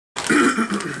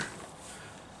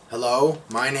Hello,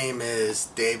 my name is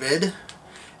David,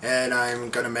 and I'm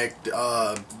gonna make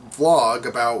a vlog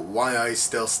about why I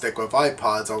still stick with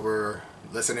iPods over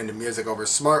listening to music over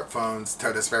smartphones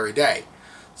to this very day.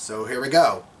 So here we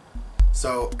go.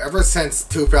 So ever since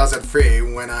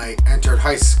 2003, when I entered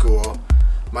high school,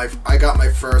 I got my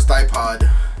first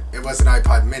iPod. It was an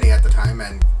iPod mini at the time,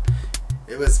 and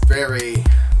it was very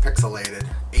pixelated,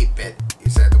 8-bit,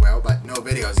 you said the well, but no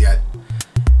videos yet.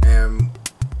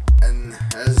 And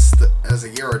as a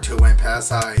year or two went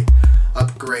past, I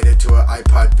upgraded to an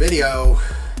iPod Video,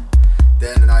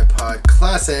 then an iPod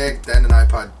Classic, then an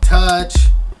iPod Touch,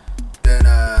 then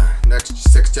next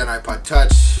 6th gen iPod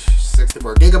Touch,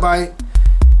 64 gigabyte,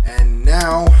 and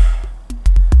now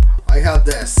I have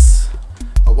this,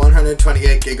 a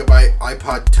 128 gigabyte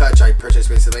iPod Touch I purchased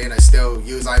recently, and I still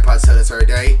use iPods to this very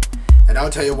day. And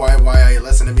I'll tell you why I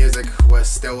listen to music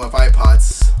still with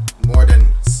iPods more than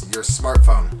your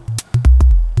smartphone.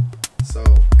 So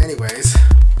anyways,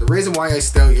 the reason why I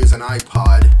still use an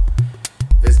iPod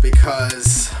is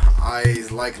because I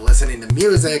like listening to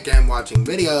music and watching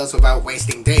videos without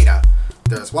wasting data.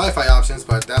 There's Wi-Fi options,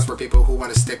 but that's for people who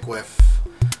want to stick with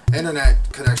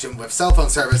internet connection with cell phone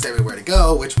service everywhere to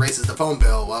go, which raises the phone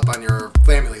bill up on your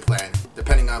family plan.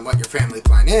 Depending on what your family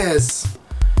plan is,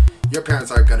 your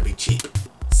parents aren't going to be cheap.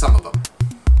 Some of them.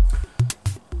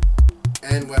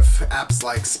 And with apps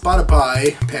like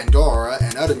Spotify, Pandora,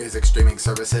 and other music streaming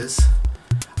services,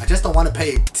 I just don't want to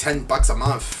pay $10 a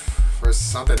month for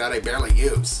something that I barely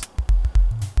use.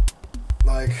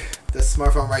 Like this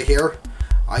smartphone right here,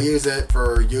 I use it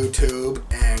for YouTube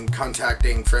and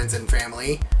contacting friends and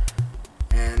family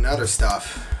and other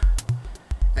stuff.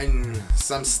 And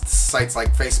some sites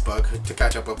like Facebook to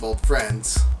catch up with old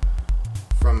friends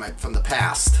from the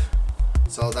past.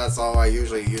 So that's all I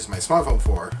usually use my smartphone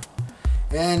for.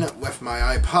 And with my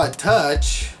iPod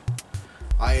Touch,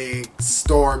 I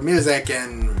store music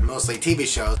and mostly TV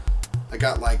shows. I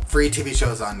got like 3 TV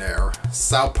shows on there.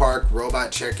 South Park,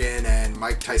 Robot Chicken, and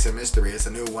Mike Tyson Mystery is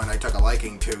a new one I took a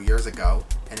liking to years ago,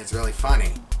 and it's really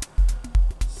funny.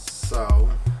 So,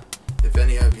 if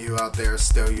any of you out there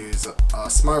still use a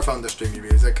smartphone to stream your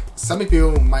music, some of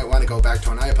you might want to go back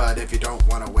to an iPod if you don't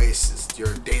want to waste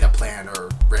your data plan or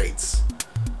rates.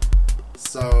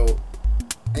 So,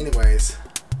 anyways,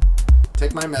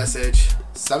 take my message.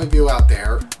 Some of you out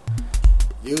there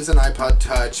use an iPod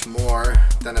Touch more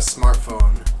than a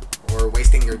smartphone, or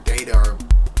wasting your data or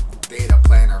data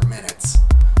plan or minutes.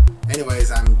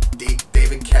 Anyways, I'm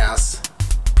David Cass.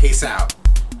 Peace out.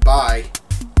 Bye.